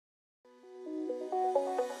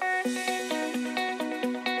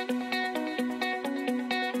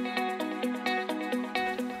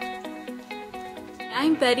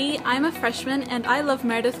I'm Betty, I'm a freshman, and I love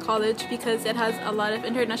Meredith College because it has a lot of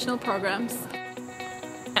international programs.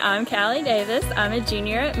 I'm Callie Davis. I'm a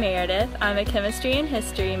junior at Meredith. I'm a chemistry and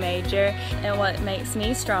history major, and what makes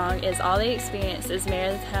me strong is all the experiences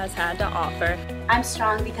Meredith has had to offer. I'm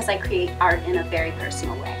strong because I create art in a very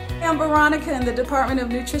personal way. I'm Veronica in the Department of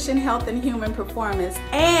Nutrition, Health, and Human Performance,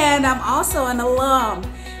 and I'm also an alum.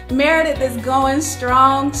 Meredith is going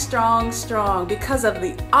strong, strong, strong because of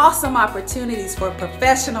the awesome opportunities for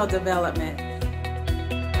professional development.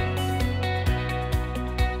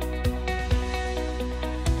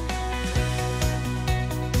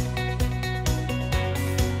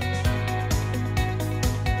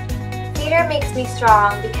 Theater makes me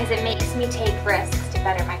strong because it makes me take risks to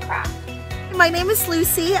better my craft. My name is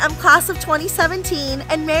Lucy, I'm class of 2017,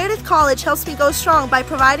 and Meredith College helps me go strong by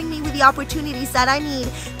providing me with the opportunities that I need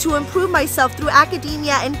to improve myself through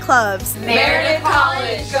academia and clubs. Meredith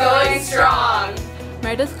College going strong!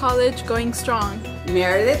 Meredith College going strong.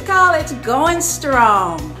 Meredith College going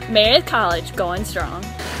strong. Meredith College going strong.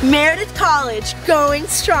 Meredith College going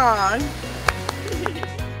strong.